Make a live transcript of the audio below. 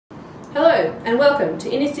Hello and welcome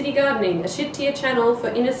to Inner City Gardening, a shit tier channel for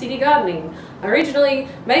inner city gardening. I originally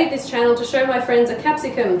made this channel to show my friends a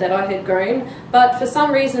capsicum that I had grown, but for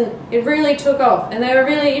some reason it really took off and they were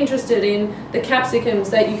really interested in the capsicums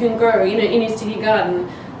that you can grow in an inner city garden.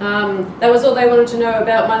 That was all they wanted to know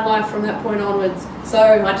about my life from that point onwards. So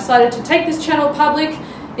I decided to take this channel public.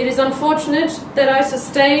 It is unfortunate that I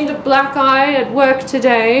sustained a black eye at work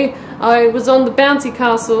today. I was on the bouncy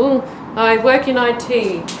castle. I work in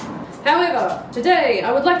IT. However, today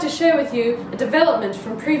I would like to share with you a development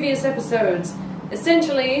from previous episodes.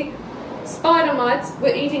 Essentially, spider mites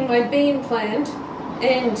were eating my bean plant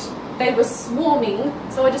and they were swarming,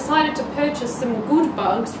 so I decided to purchase some good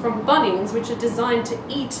bugs from Bunnings, which are designed to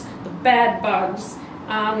eat the bad bugs.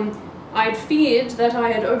 I'd feared that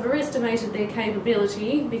I had overestimated their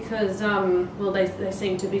capability because, well, they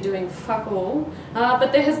seem to be doing fuck all.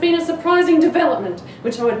 But there has been a surprising development,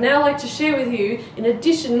 which I would now like to share with you, in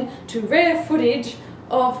addition to rare footage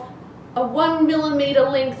of a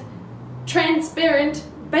 1mm length transparent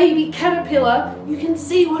baby caterpillar. You can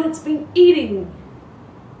see what it's been eating.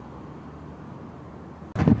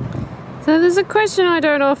 So there's a question I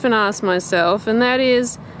don't often ask myself, and that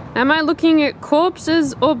is, am I looking at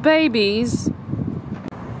corpses or babies?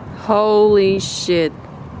 Holy shit,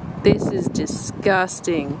 this is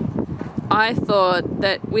disgusting. I thought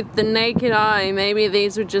that with the naked eye, maybe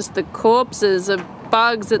these were just the corpses of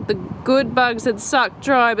bugs that the good bugs had sucked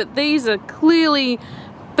dry, but these are clearly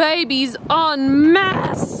babies en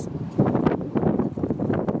masse.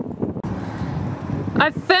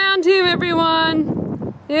 I found him, everyone.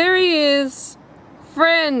 There he is.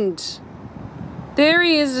 Friend. There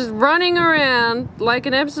he is, just running around like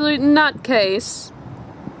an absolute nutcase.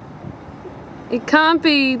 It can't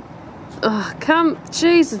be... Oh,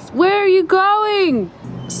 Jesus, where are you going?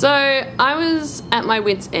 So, I was at my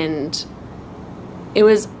wit's end. It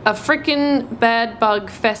was a frickin' bad bug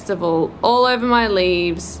festival all over my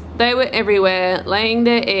leaves. They were everywhere, laying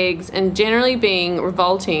their eggs and generally being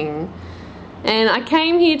revolting. And I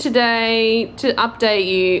came here today to update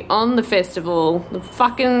you on the festival, the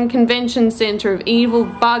fucking convention centre of evil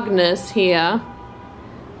bugness here.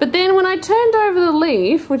 But then when I turned over the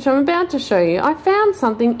leaf, which I'm about to show you, I found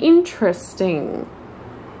something interesting.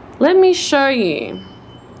 Let me show you.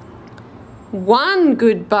 One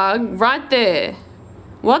good bug right there.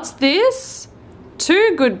 What's this?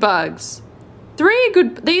 Two good bugs. Three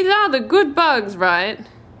good... These are the good bugs, right?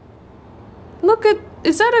 Look at...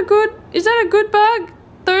 Is that a good bug?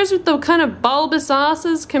 Those with the kind of bulbous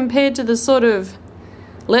asses compared to the sort of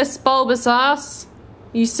less bulbous ass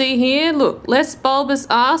you see here. Look, less bulbous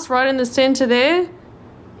ass right in the center there.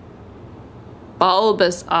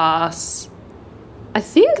 Bulbous ass. I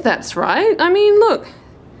think that's right. I mean, look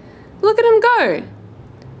at him go.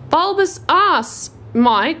 Bulbous ass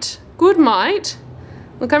mite, good mite.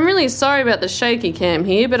 Look, I'm really sorry about the shaky cam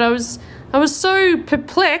here, but I was so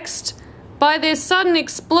perplexed by their sudden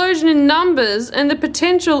explosion in numbers and the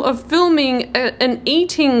potential of filming an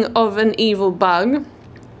eating of an evil bug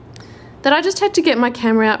that I just had to get my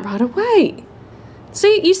camera out right away.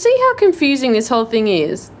 See, you see how confusing this whole thing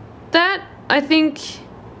is? That, I think...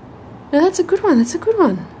 No, that's a good one, that's a good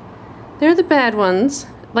one. They're the bad ones,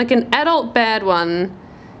 like an adult bad one.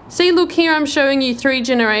 See, look here, I'm showing you 3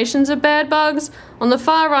 generations of bad bugs. On the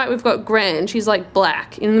far right, we've got Gran, she's like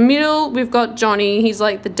black. In the middle, we've got Johnny, he's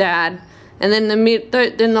like the dad. And then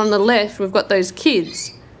then on the left, we've got those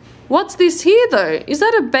kids. What's this here, though? Is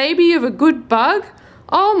that a baby of a good bug?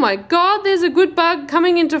 Oh my God, there's a good bug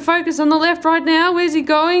coming into focus on the left right now. Where's he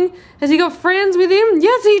going? Has he got friends with him?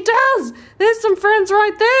 Yes, he does. There's some friends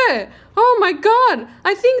right there. Oh my God,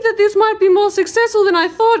 I think that this might be more successful than I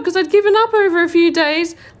thought because I'd given up over a few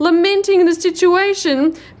days, lamenting the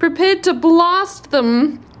situation, prepared to blast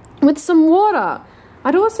them with some water.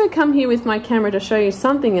 I'd also come here with my camera to show you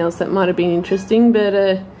something else that might have been interesting,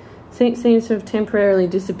 but seems to have temporarily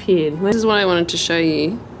disappeared. This is what I wanted to show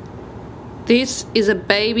you. This is a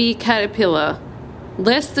baby caterpillar.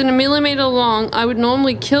 Less than 1 millimeter long. I would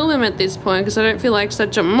normally kill them at this point because I don't feel like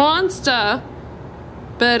such a monster.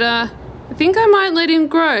 But I think I might let him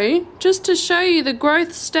grow just to show you the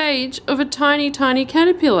growth stage of a tiny, tiny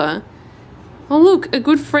caterpillar. Oh look, a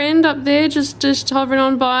good friend up there just hovering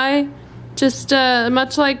on by. Just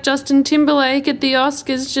much like Justin Timberlake at the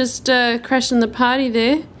Oscars, just crashing the party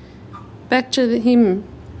there. Back to him.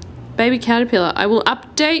 Baby caterpillar. I will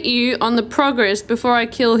update you on the progress before I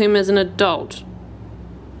kill him as an adult.